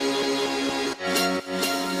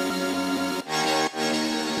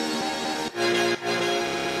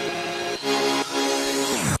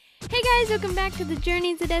welcome back to the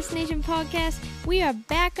Journey to Destination podcast. We are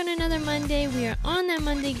back on another Monday. We are on that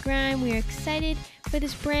Monday grind. We are excited for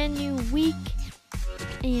this brand new week,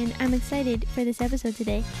 and I'm excited for this episode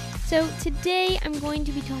today. So today I'm going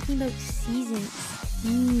to be talking about seasons.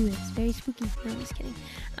 Ooh, it's very spooky. No, I'm just kidding.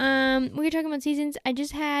 We're talking about seasons. I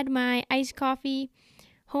just had my iced coffee,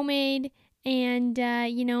 homemade, and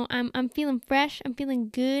I'm feeling fresh. I'm feeling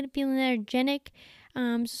good. Feeling energetic.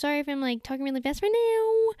 Sorry if I'm talking really fast right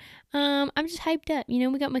now. I'm just hyped up.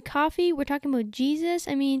 We got my coffee. We're talking about Jesus.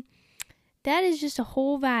 I mean, that is just a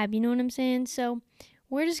whole vibe. You know what I'm saying? So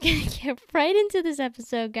we're just going to get right into this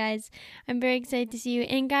episode, guys. I'm very excited to see you.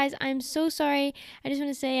 And guys, I'm so sorry. I just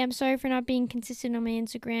want to say I'm sorry for not being consistent on my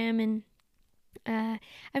Instagram. And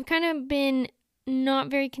I've kind of been not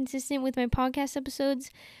very consistent with my podcast episodes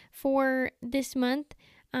for this month.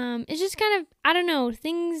 It's just kind of, I don't know,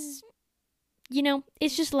 things,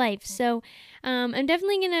 it's just life. So I'm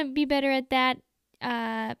definitely going to be better at that.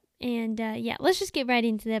 Let's just get right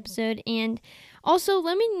into the episode. And also,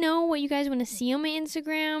 let me know what you guys want to see on my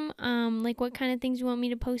Instagram, what kind of things you want me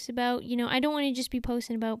to post about. I don't want to just be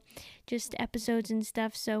posting about just episodes and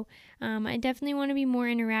stuff, so I definitely want to be more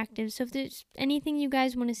interactive. So if there's anything you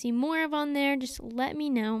guys want to see more of on there, just let me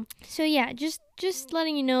know. So yeah, just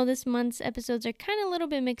letting you know, this month's episodes are kind of a little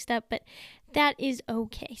bit mixed up, but that is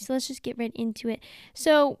okay. So let's just get right into it.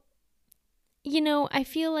 So I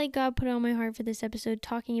feel like God put it on my heart for this episode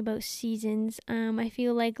talking about seasons. I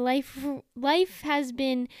feel like life has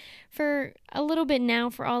been, for a little bit now,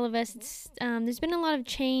 for all of us, there's been a lot of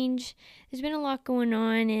change. There's been a lot going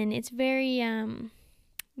on, and it's very,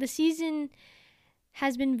 the season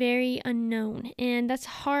has been very unknown, and that's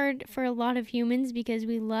hard for a lot of humans because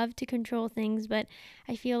we love to control things, but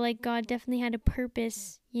I feel like God definitely had a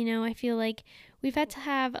purpose. I feel like we've had to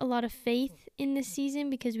have a lot of faith in this season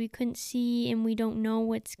because we couldn't see and we don't know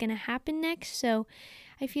what's going to happen next. So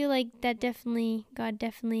I feel like God definitely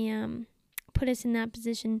put us in that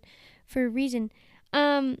position for a reason.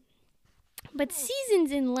 But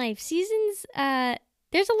seasons in life, there's a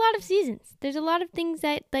lot of seasons. There's a lot of things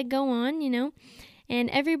that go on, and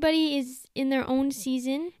everybody is in their own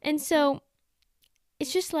season. And so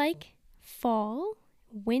it's just like fall,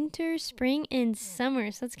 winter, spring, and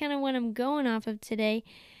summer. So that's kind of what I'm going off of today.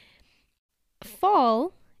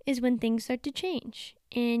 Fall is when things start to change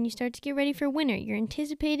and you start to get ready for winter. You're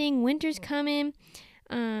anticipating winter's coming.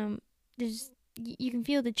 You can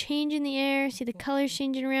feel the change in the air, see the colors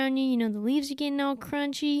changing around you. The leaves are getting all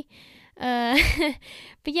crunchy. But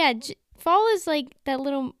yeah, fall is like that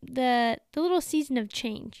the little season of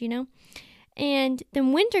change, And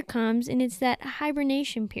then winter comes, and it's that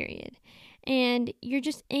hibernation period. And you're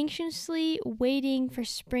just anxiously waiting for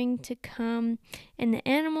spring to come. And the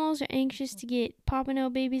animals are anxious to get popping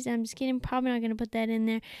out babies. I'm just kidding. Probably not going to put that in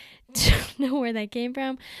there. Don't know where that came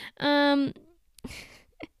from.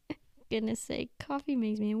 Goodness sake. Coffee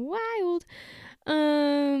makes me wild.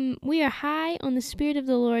 We are high on the Spirit of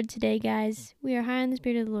the Lord today, guys. We are high on the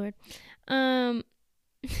Spirit of the Lord.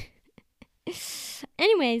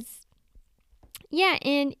 Anyways. Yeah,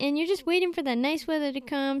 and you're just waiting for that nice weather to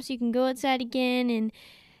come so you can go outside again and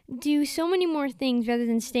do so many more things rather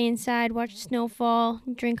than stay inside, watch the snow fall,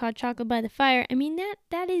 drink hot chocolate by the fire. I mean,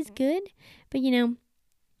 that is good, but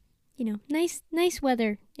nice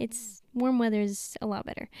weather. Warm weather is a lot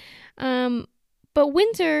better. But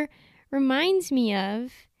winter reminds me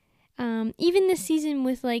of even this season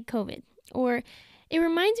with COVID, or it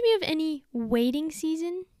reminds me of any waiting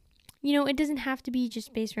season. It doesn't have to be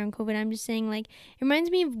just based around COVID. I'm just saying, it reminds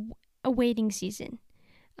me of a waiting season.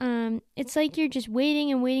 It's like you're just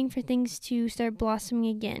waiting and waiting for things to start blossoming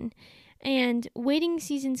again. And waiting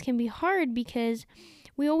seasons can be hard because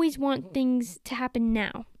we always want things to happen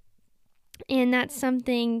now. And that's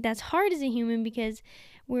something that's hard as a human because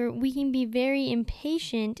we can be very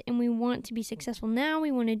impatient and we want to be successful now. We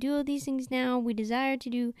want to do all these things now. We desire to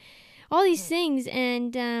do all these things.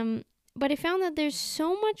 And, but I found that there's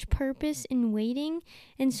so much purpose in waiting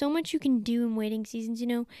and so much you can do in waiting seasons.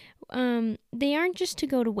 They aren't just to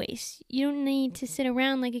go to waste. You don't need to sit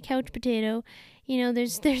around like a couch potato.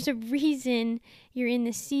 There's a reason you're in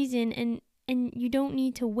this season, and you don't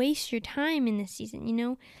need to waste your time in this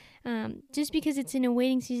season. Just because it's in a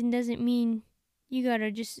waiting season doesn't mean you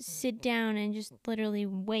gotta just sit down and just literally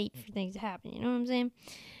wait for things to happen. You know what I'm saying?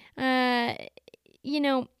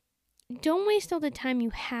 Don't waste all the time you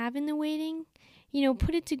have in the waiting.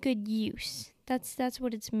 Put it to good use. That's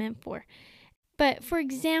what it's meant for. But for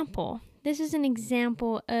example, this is an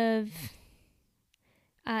example of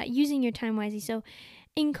using your time wisely. So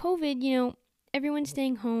in COVID, everyone's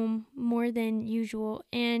staying home more than usual.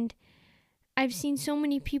 And I've seen so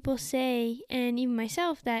many people say, and even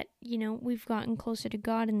myself, that, we've gotten closer to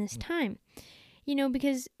God in this time.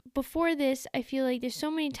 Because before this, I feel like there's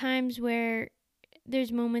so many times where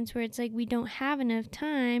there's moments where it's like we don't have enough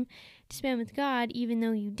time to spend with God, even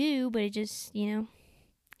though you do, but it just, you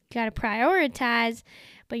got to prioritize,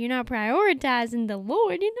 but you're not prioritizing the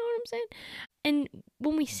Lord, you know what I'm saying? And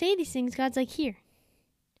when we say these things, God's like,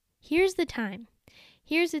 here's the time.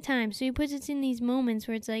 Here's the time. So he puts us in these moments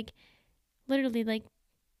where it's like, literally, like,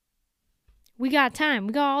 we got time.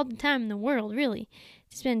 We got all the time in the world, really,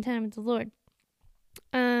 to spend time with the Lord.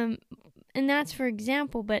 And that's for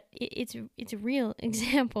example, but it's a real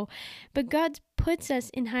example. But God puts us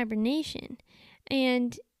in hibernation.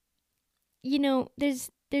 And,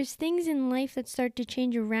 there's things in life that start to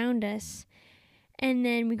change around us, and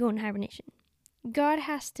then we go in hibernation. God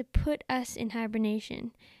has to put us in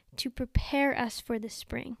hibernation to prepare us for the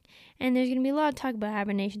spring. And there's going to be a lot of talk about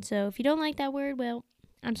hibernation. So if you don't like that word, well,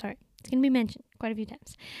 I'm sorry. It's going to be mentioned quite a few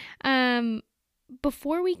times.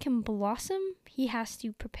 Before we can blossom, he has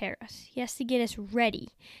to prepare us. He has to get us ready,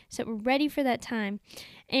 so that we're ready for that time.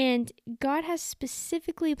 And God has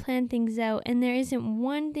specifically planned things out, and there isn't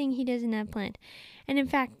one thing he doesn't have planned. And in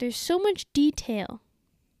fact, there's so much detail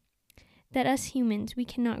that us humans, we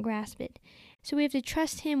cannot grasp it. So we have to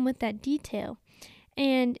trust him with that detail.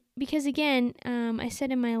 And because, again, I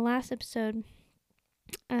said in my last episode,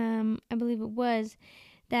 I believe it was,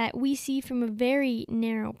 that we see from a very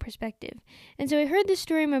narrow perspective. And so I heard this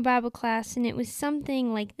story in my Bible class, and it was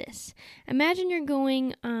something like this. Imagine you're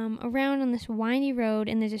going around on this windy road,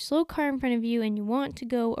 and there's a slow car in front of you, and you want to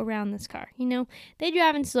go around this car. They're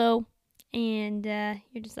driving slow, and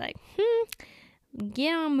you're just like,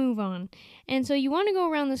 get on, move on. And so you want to go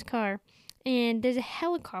around this car, and there's a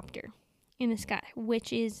helicopter in the sky,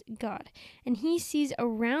 which is God. And he sees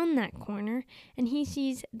around that corner, and he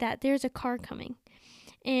sees that there's a car coming.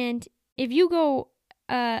 And if you go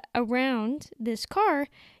around this car,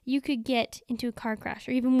 you could get into a car crash,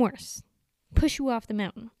 or even worse, push you off the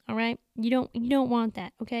mountain. All right, you don't want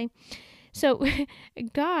that. Okay, so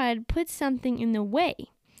God puts something in the way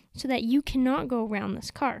so that you cannot go around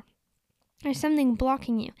this car. There's something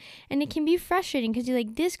blocking you, and it can be frustrating because you're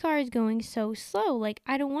like, this car is going so slow. Like,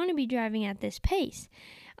 I don't want to be driving at this pace.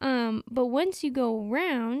 But once you go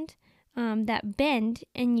around that bend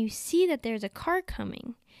and you see that there's a car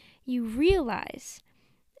coming, you realize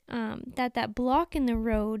that block in the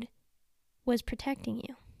road was protecting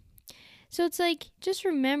you. So it's like, just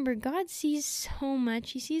remember, God sees so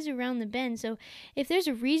much. He sees around the bend. So if there's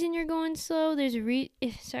a reason you're going slow, if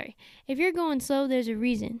you're going slow, there's a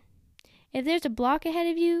reason. If there's a block ahead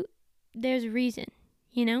of you, there's a reason.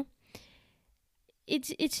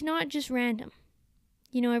 It's not just random.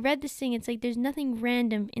 I read this thing. It's like there's nothing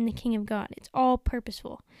random in the King of God. It's all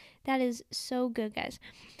purposeful. That is so good, guys.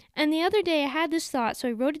 And the other day I had this thought, so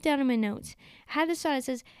I wrote it down in my notes. I had this thought. It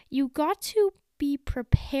says, you got to be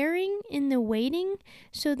preparing in the waiting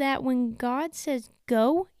so that when God says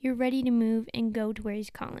go, you're ready to move and go to where he's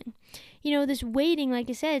calling. This waiting, like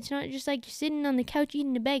I said, it's not just like you're sitting on the couch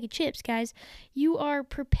eating a bag of chips, guys. You are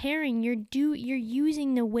preparing. You're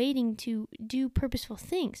using the waiting to do purposeful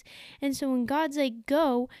things. And so when God's like,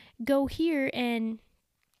 go here and,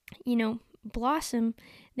 blossom,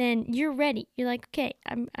 then you're ready. You're like, okay,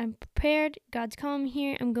 I'm prepared. God's calling me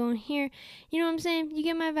here. I'm going here. You know what I'm saying? You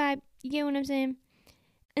get my vibe. You get what I'm saying?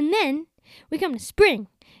 And then we come to spring.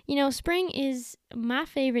 Spring is my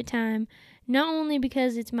favorite time, not only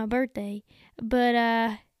because it's my birthday,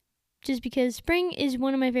 but just because spring is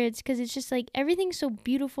one of my favorites, because it's just like everything's so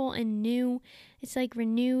beautiful and new. It's like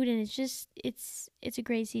renewed, and it's a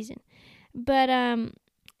great season. But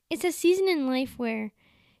it's a season in life where,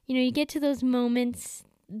 you get to those moments,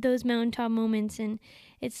 those mountaintop moments, and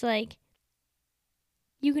it's like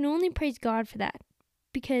you can only praise God for that,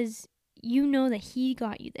 because you know that he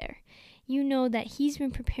got you there. You know that he's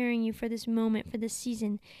been preparing you for this moment, for this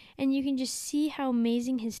season. And you can just see how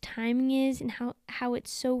amazing his timing is, and how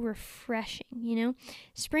it's so refreshing,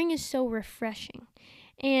 Spring is so refreshing.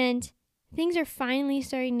 And things are finally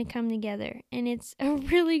starting to come together. And it's a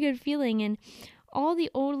really good feeling. And all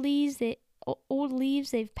the old leaves,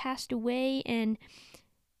 they've passed away.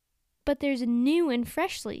 But there's new and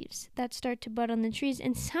fresh leaves that start to bud on the trees.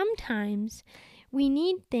 And sometimes we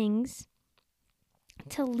need things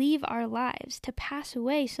to leave our lives, to pass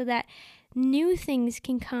away, so that new things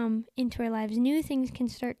can come into our lives. New things can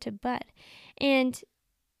start to bud. And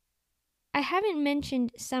I haven't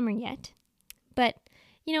mentioned summer yet, but,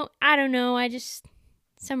 I don't know.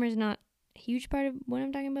 Summer's not huge part of what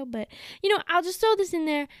I'm talking about, but I'll just throw this in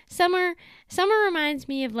there. Summer reminds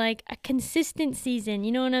me of like a consistent season.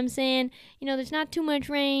 You know what I'm saying? There's not too much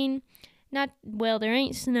rain. There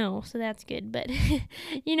ain't snow, so that's good, but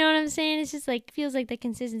you know what I'm saying? It's just like, feels like the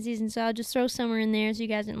consistent season, so I'll just throw summer in there so you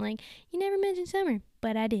guys aren't like, you never mentioned summer,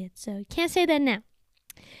 but I did, so you can't say that now.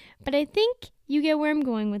 But I think you get where I'm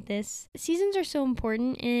going with this. Seasons are so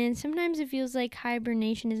important, and sometimes it feels like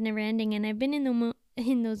hibernation is never ending, and I've been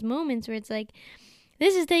in those moments where it's like,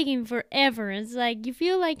 this is taking forever. It's like, you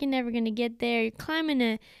feel like you're never going to get there. You're climbing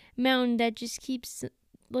a mountain that just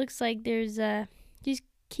looks like there's just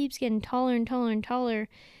keeps getting taller and taller and taller.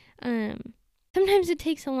 Sometimes it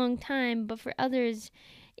takes a long time, but for others,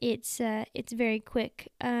 it's very quick.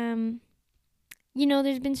 There's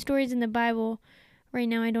been stories in the Bible. Right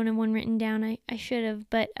now, I don't have one written down. I should have,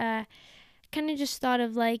 but kind of just thought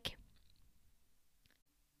of like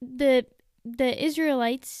the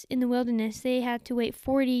Israelites in the wilderness. They had to wait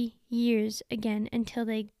 40 years again until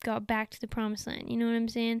they got back to the promised land. You know what I'm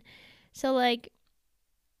saying? So like,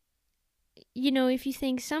 if you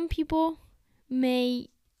think some people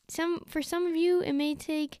for some of you, it may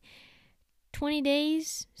take 20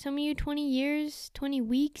 days, some of you 20 years, 20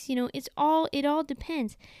 weeks, it all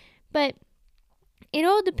depends. But it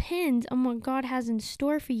all depends on what God has in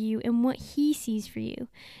store for you and what He sees for you.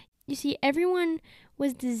 You see, everyone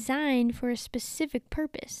was designed for a specific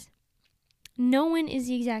purpose. No one is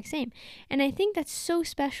the exact same. And I think that's so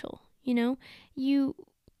special,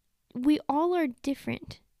 we all are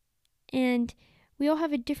different. And we all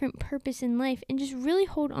have a different purpose in life, and just really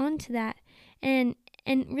hold on to that and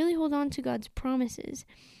really hold on to God's promises.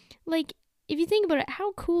 Like, if you think about it,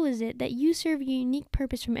 how cool is it that you serve a unique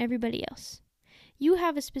purpose from everybody else? You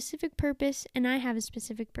have a specific purpose, and I have a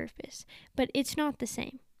specific purpose, but it's not the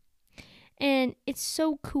same. And it's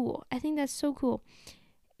so cool. I think that's so cool.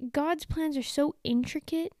 God's plans are so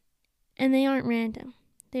intricate, and they aren't random.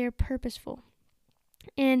 They are purposeful.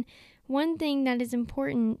 And one thing that is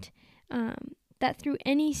important, that through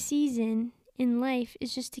any season in life,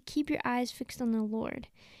 is just to keep your eyes fixed on the Lord.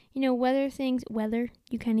 Whether,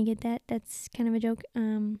 you kind of get that? That's kind of a joke.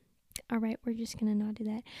 All right, we're just going to not do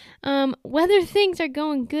that. Whether things are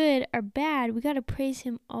going good or bad, we got to praise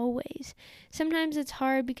Him always. Sometimes it's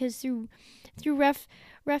hard because through rough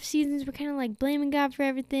seasons, we're kind of like blaming God for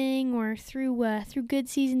everything, or through good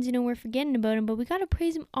seasons, we're forgetting about Him. But we got to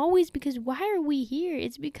praise Him always, because why are we here?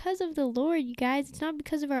 It's because of the Lord, you guys. It's not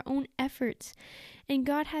because of our own efforts. And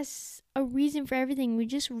God has a reason for everything. We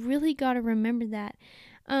just really got to remember that.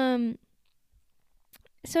 So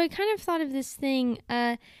I kind of thought of this thing,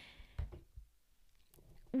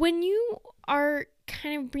 when you are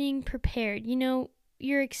kind of being prepared,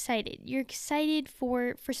 you're excited. You're excited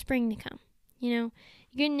for spring to come. You're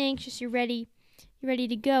getting anxious. You're ready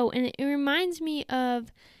to go. And it reminds me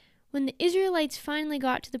of when the Israelites finally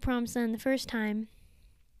got to the promised land the first time.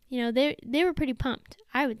 They were pretty pumped,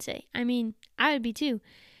 I would say. I mean, I would be too.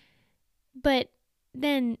 But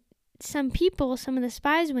then some of the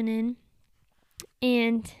spies went in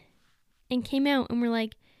and came out and were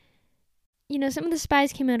like, some of the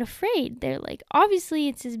spies came out afraid. They're like, obviously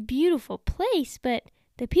it's this beautiful place, but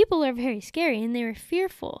the people are very scary, and they were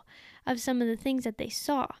fearful of some of the things that they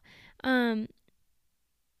saw. And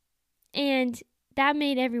that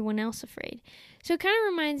made everyone else afraid. So it kind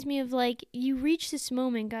of reminds me of like, you reach this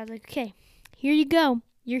moment, God's like, okay, here you go.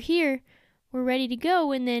 You're here. We're ready to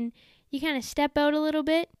go. And then you kind of step out a little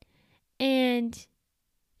bit and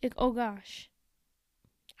like, oh gosh,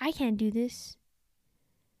 I can't do this.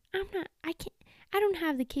 I don't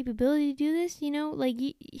have the capability to do this,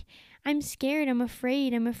 I'm scared. I'm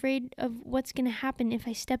afraid of what's going to happen if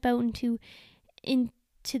I step out into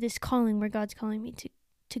this calling where God's calling me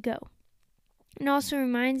to go. It also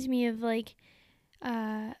reminds me of like,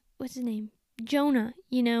 what's his name? Jonah,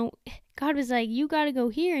 God was like, you got to go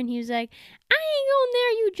here. And he was like, I ain't going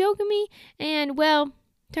there. You joking me? And well,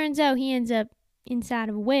 turns out he ends up inside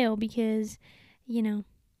of a whale because,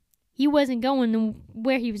 he wasn't going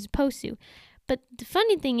where he was supposed to. But the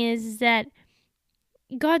funny thing is that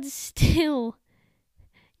God still,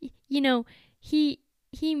 he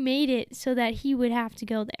made it so that he would have to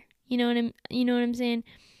go there. You know what I'm saying?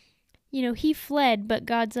 He fled, but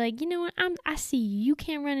God's like, you know what? I see you. You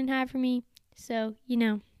can't run and hide from me. So,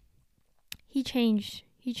 he changed.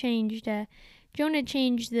 Jonah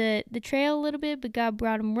changed the trail a little bit, but God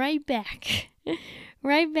brought him right back.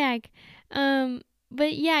 Right back.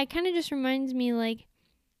 But yeah, it kind of just reminds me like,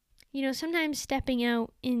 sometimes stepping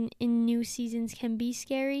out in new seasons can be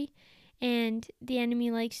scary, and the enemy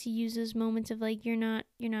likes to use those moments of like, you don't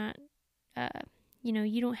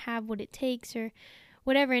have what it takes, or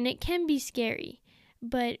whatever. And it can be scary,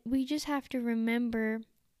 but we just have to remember,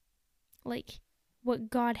 like, what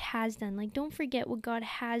God has done. Like, don't forget what God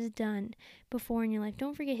has done before in your life.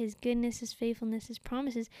 Don't forget his goodness, his faithfulness, his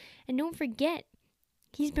promises. And don't forget,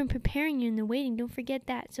 he's been preparing you in the waiting. Don't forget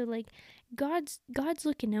that. So, like, God's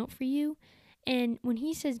looking out for you. And when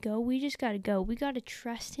he says go, we just got to go. We got to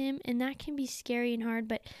trust him. And that can be scary and hard.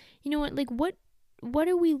 But you know what? Like, what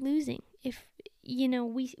are we losing if,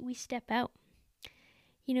 we step out?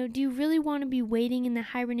 Do you really want to be waiting in the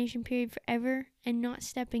hibernation period forever and not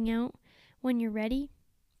stepping out when you're ready?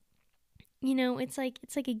 It's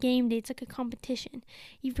like a game day. It's like a competition.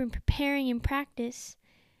 You've been preparing in practice,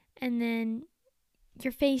 and then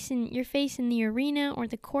you're facing the arena or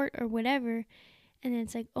the court or whatever, and then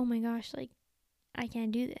it's like, oh my gosh, like, I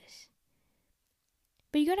can't do this.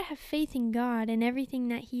 But you got to have faith in God and everything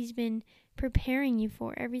that he's been preparing you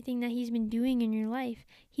for, everything that he's been doing in your life.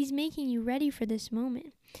 He's making you ready for this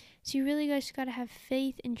moment. So you really just got to have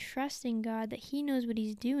faith and trust in God that he knows what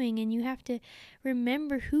he's doing, and you have to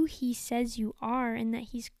remember who he says you are and that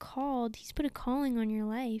he's put a calling on your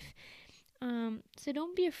life. So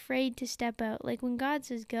don't be afraid to step out. Like, when God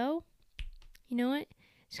says go, you know what?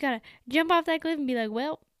 Just got to jump off that cliff and be like,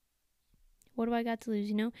 well, what do I got to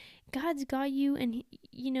lose? God's got you, and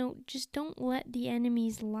just don't let the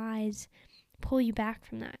enemy's lies pull you back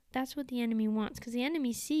from that. That's what the enemy wants, because the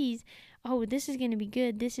enemy sees, oh, this is going to be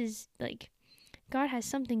good. This is like, God has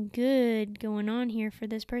something good going on here for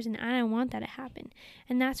this person. I don't want that to happen.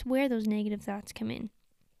 And that's where those negative thoughts come in.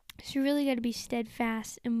 So you really got to be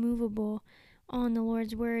steadfast and immovable on the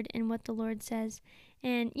Lord's word and what the Lord says.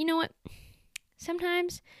 And you know what?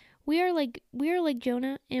 Sometimes we are like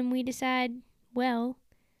Jonah, and we decide, well,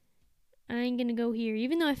 I ain't going to go here.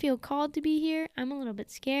 Even though I feel called to be here, I'm a little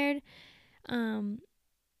bit scared. And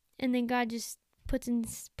then God just puts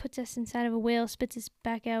us inside of a whale, spits us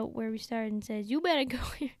back out where we started, and says, you better go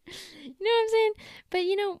here. You know what I'm saying? But,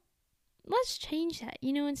 let's change that.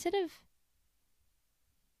 Instead of,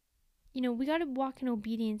 we got to walk in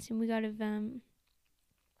obedience, and we got to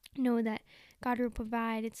know that God will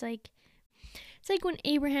provide. It's like when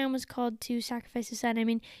Abraham was called to sacrifice his son. I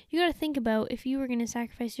mean, you got to think about if you were going to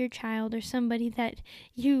sacrifice your child or somebody that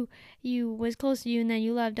you was close to you and that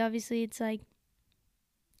you loved. Obviously, it's like,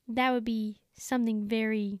 that would be something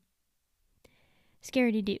very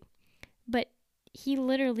scary to do. But he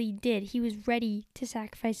literally did. He was ready to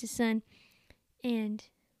sacrifice his son. And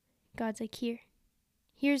God's like,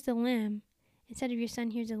 here's the lamb. Instead of your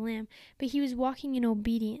son, here's a lamb. But he was walking in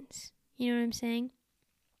obedience. You know what I'm saying?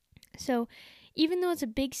 So even though it's a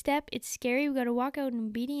big step, it's scary. We got to walk out in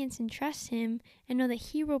obedience and trust him and know that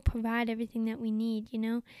he will provide everything that we need,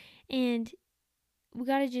 And we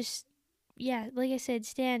got to just, like I said,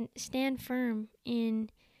 stand firm in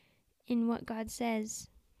what God says.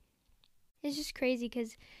 It's just crazy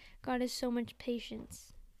because God has so much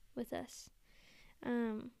patience with us.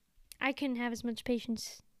 I couldn't have as much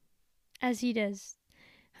patience as he does,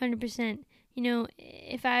 100%.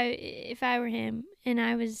 If I were him and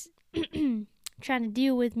I was trying to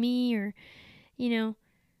deal with me or,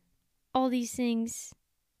 all these things,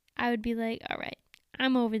 I would be like, all right,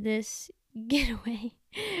 I'm over this, get away.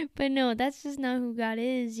 But no, that's just not who God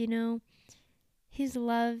is. His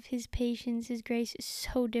love, his patience, his grace is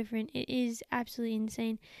so different. It is absolutely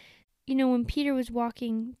insane. When Peter was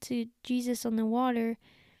walking to Jesus on the water,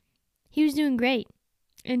 he was doing great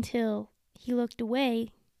until he looked away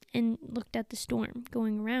and looked at the storm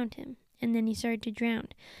going around him, and then he started to drown.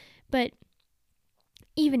 But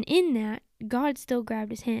even in that, God still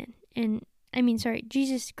grabbed his hand,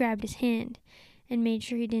 Jesus grabbed his hand and made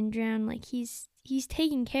sure he didn't drown. Like, he's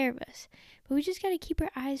taking care of us. But we just got to keep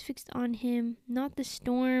our eyes fixed on him, not the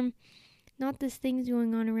storm, not the things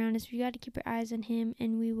going on around us. We got to keep our eyes on him,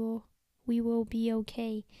 and we will be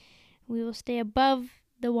okay. We will stay above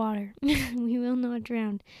the water. We will not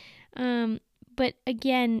drown. But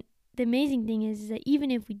again, the amazing thing is that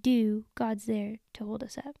even if we do, God's there to hold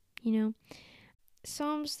us up,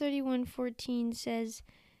 Psalms 31:14 says,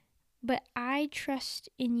 but I trust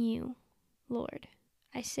in you, Lord.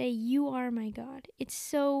 I say, you are my God. It's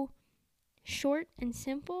so short and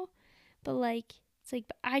simple, but it's like,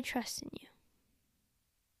 but I trust in you.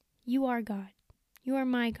 You are God. You are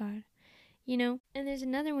my God, And there's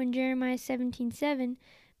another one, Jeremiah 17:7,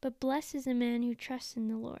 but blessed is a man who trusts in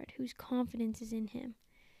the Lord, whose confidence is in him.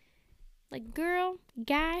 Like, girl,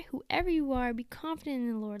 guy, whoever you are, be confident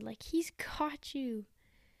in the Lord. Like, he's got you.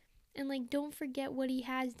 And, don't forget what he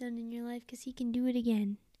has done in your life, because he can do it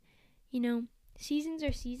again. Seasons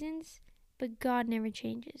are seasons, but God never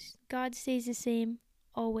changes. God stays the same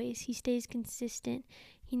always. He stays consistent.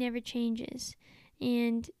 He never changes.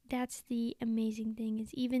 And that's the amazing thing,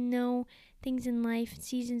 is even though things in life,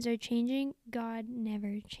 seasons are changing, God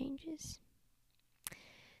never changes.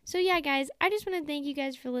 So yeah, guys, I just want to thank you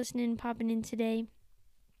guys for listening and popping in today.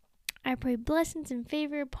 I pray blessings and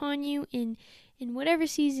favor upon you in whatever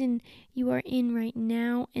season you are in right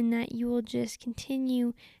now, and that you will just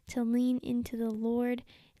continue to lean into the Lord,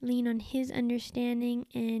 lean on His understanding,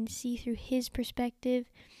 and see through His perspective.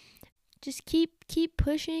 Just keep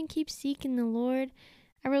pushing, keep seeking the Lord.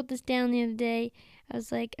 I wrote this down the other day. I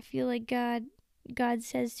was like, I feel like God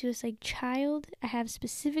says to us, like, child, I have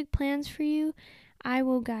specific plans for you. I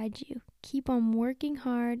will guide you. Keep on working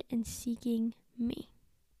hard and seeking me.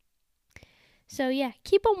 So yeah,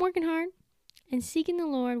 keep on working hard and seeking the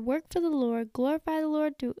Lord. Work for the Lord. Glorify the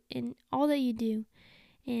Lord in all that you do.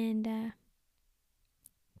 And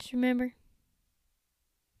just remember,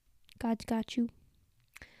 God's got you.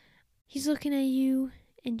 He's looking at you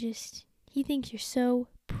and He thinks you're so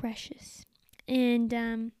precious.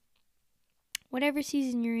 And whatever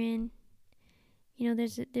season you're in,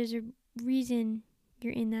 there's a reason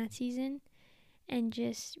you're in that season. And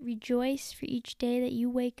just rejoice for each day that you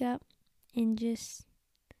wake up. And just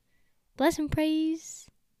bless and praise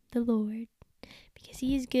the Lord, because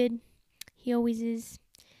He is good. He always is.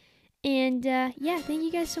 And thank you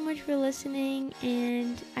guys so much for listening.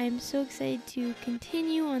 And I'm so excited to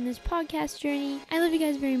continue on this podcast journey. I love you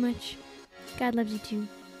guys very much. God loves you too.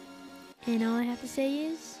 And all I have to say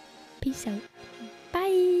is, peace out.